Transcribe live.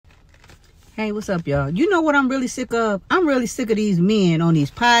Hey, what's up, y'all? You know what I'm really sick of? I'm really sick of these men on these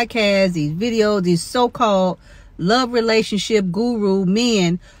podcasts, these videos, these so-called love relationship guru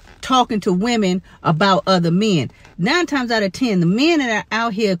men talking to women about other men. 9 times out of 10, the men that are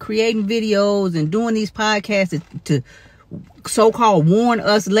out here creating videos and doing these podcasts to so-called warn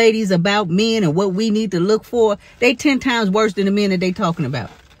us ladies about men and what we need to look for, they 10 times worse than the men that they talking about.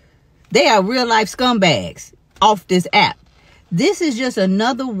 They are real life scumbags off this app. This is just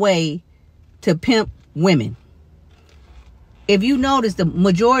another way to pimp women. If you notice, the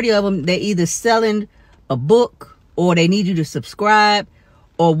majority of them, they're either selling a book or they need you to subscribe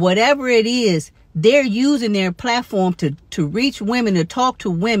or whatever it is. They're using their platform to reach women, to talk to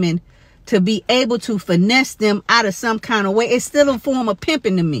women, to be able to finesse them out of some kind of way. It's still a form of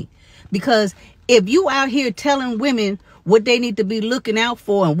pimping to me, because if you out here telling women what they need to be looking out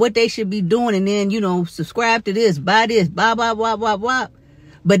for and what they should be doing, and then, subscribe to this, buy this, blah, blah, blah, blah, blah.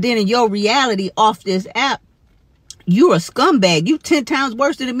 But then in your reality off this app, you're a scumbag. You 10 times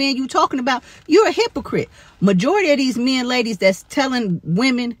worse than the men you talking about. You're a hypocrite. Majority of these men, ladies, that's telling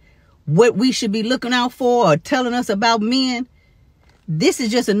women what we should be looking out for or telling us about men, this is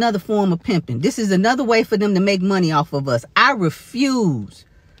just another form of pimping. This is another way for them to make money off of us. I refuse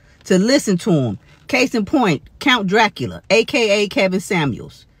to listen to them. Case in point, Count Dracula, a.k.a. Kevin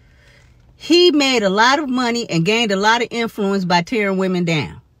Samuels. He made a lot of money and gained a lot of influence by tearing women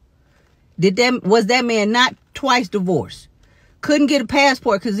down. Was that man not twice divorced? Couldn't get a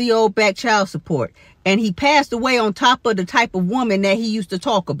passport because he owed back child support. And he passed away on top of the type of woman that he used to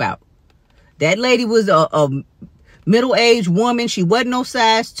talk about. That lady was a middle-aged woman. She wasn't no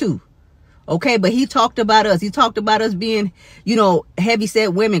size 2. Okay, but he talked about us. He talked about us being,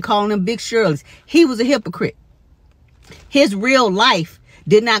 heavy-set women, calling them big Shirleys. He was a hypocrite. His real life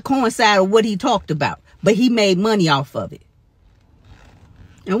did not coincide with what he talked about, but he made money off of it.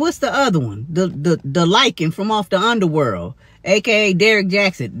 And what's the other one? The Lycan from off the underworld, aka Derek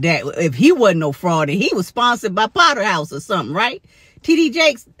Jackson. That if he wasn't no fraud, he was sponsored by Potter House or something, right? TD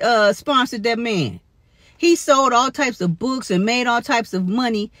Jakes sponsored that man. He sold all types of books and made all types of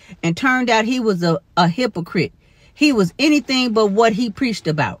money, and turned out he was a hypocrite. He was anything but what he preached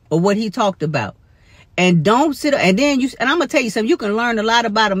about or what he talked about. And don't sit, and then and I'm gonna tell you something. You can learn a lot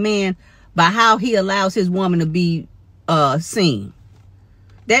about a man by how he allows his woman to be seen.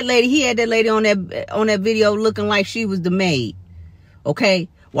 That lady, he had that lady on that video looking like she was the maid. Okay,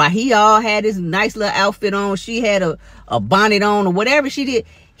 while he all had his nice little outfit on, she had a bonnet on or whatever she did.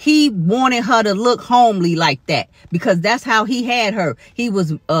 He wanted her to look homely like that because that's how he had her. He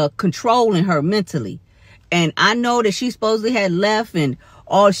was controlling her mentally. And I know that she supposedly had left, and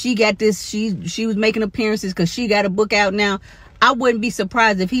she got this, she was making appearances because she got a book out now. I wouldn't be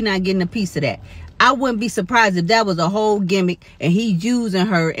surprised if he not getting a piece of that. I wouldn't be surprised if that was a whole gimmick and he's using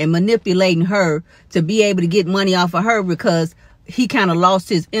her and manipulating her to be able to get money off of her because he kind of lost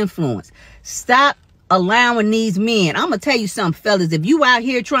his influence. Stop allowing these men. I'm going to tell you something, fellas. If you out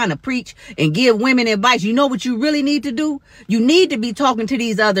here trying to preach and give women advice, you know what you really need to do? You need to be talking to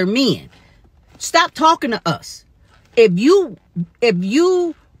these other men. Stop talking to us. If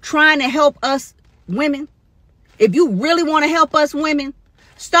you trying to help us women, if you really want to help us women,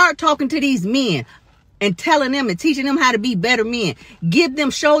 start talking to these men and telling them and teaching them how to be better men.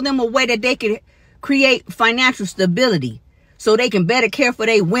 Show them a way that they can create financial stability so they can better care for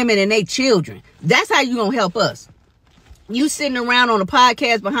their women and their children. That's how you gonna help us. You sitting around on a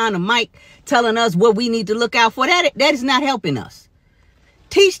podcast behind a mic telling us what we need to look out for. That is not helping us.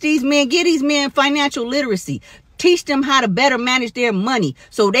 Teach these men, give these men financial literacy. Teach them how to better manage their money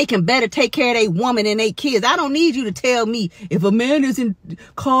so they can better take care of their woman and their kids. I don't need you to tell me if a man isn't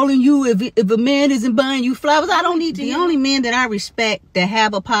calling you, if a man isn't buying you flowers. I don't need to. The only men that I respect that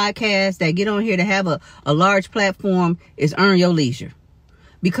have a podcast, that get on here to have a large platform, is Earn Your Leisure.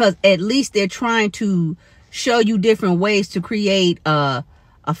 Because at least they're trying to show you different ways to create a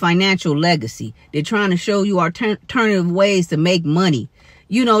financial legacy. They're trying to show you alternative ways to make money,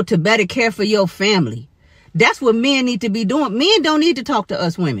 to better care for your family. That's what men need to be doing. Men don't need to talk to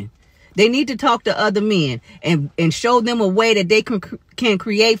us women. They need to talk to other men and show them a way that they can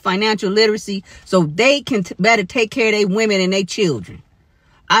create financial literacy so they can better take care of their women and their children.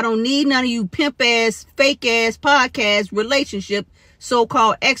 I don't need none of you pimp ass, fake ass podcast relationship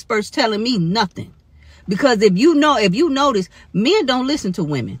so-called experts telling me nothing. Because if you notice, men don't listen to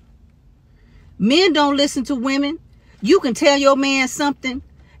women. Men don't listen to women. You can tell your man something.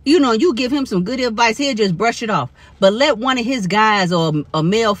 You give him some good advice, he'll just brush it off. But let one of his guys or a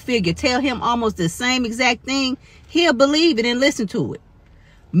male figure tell him almost the same exact thing, he'll believe it and listen to it.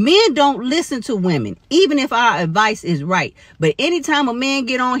 Men don't listen to women, even if our advice is right. But anytime a man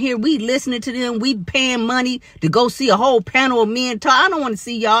get on here, we listening to them. We paying money to go see a whole panel of men talk. I don't want to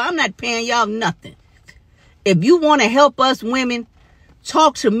see y'all. I'm not paying y'all nothing. If you want to help us women,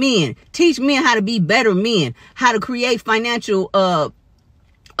 talk to men. Teach men how to be better men. How to create financial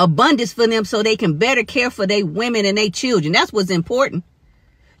abundance for them so they can better care for their women and their children. That's what's important.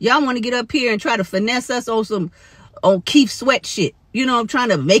 Y'all want to get up here and try to finesse us on Keith Sweat shit. You know, I'm trying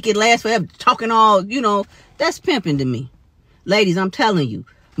to make it last forever, talking all, you know, that's pimping to me. Ladies, I'm telling you,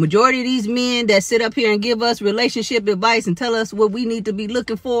 majority of these men that sit up here and give us relationship advice and tell us what we need to be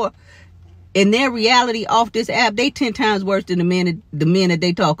looking for, in their reality off this app, they 10 times worse than the men that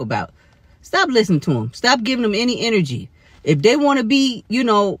they talk about. Stop listening to them. Stop giving them any energy. If they want to be, you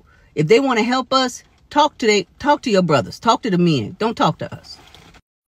know, if they want to help us, talk to your brothers. Talk to the men. Don't talk to us.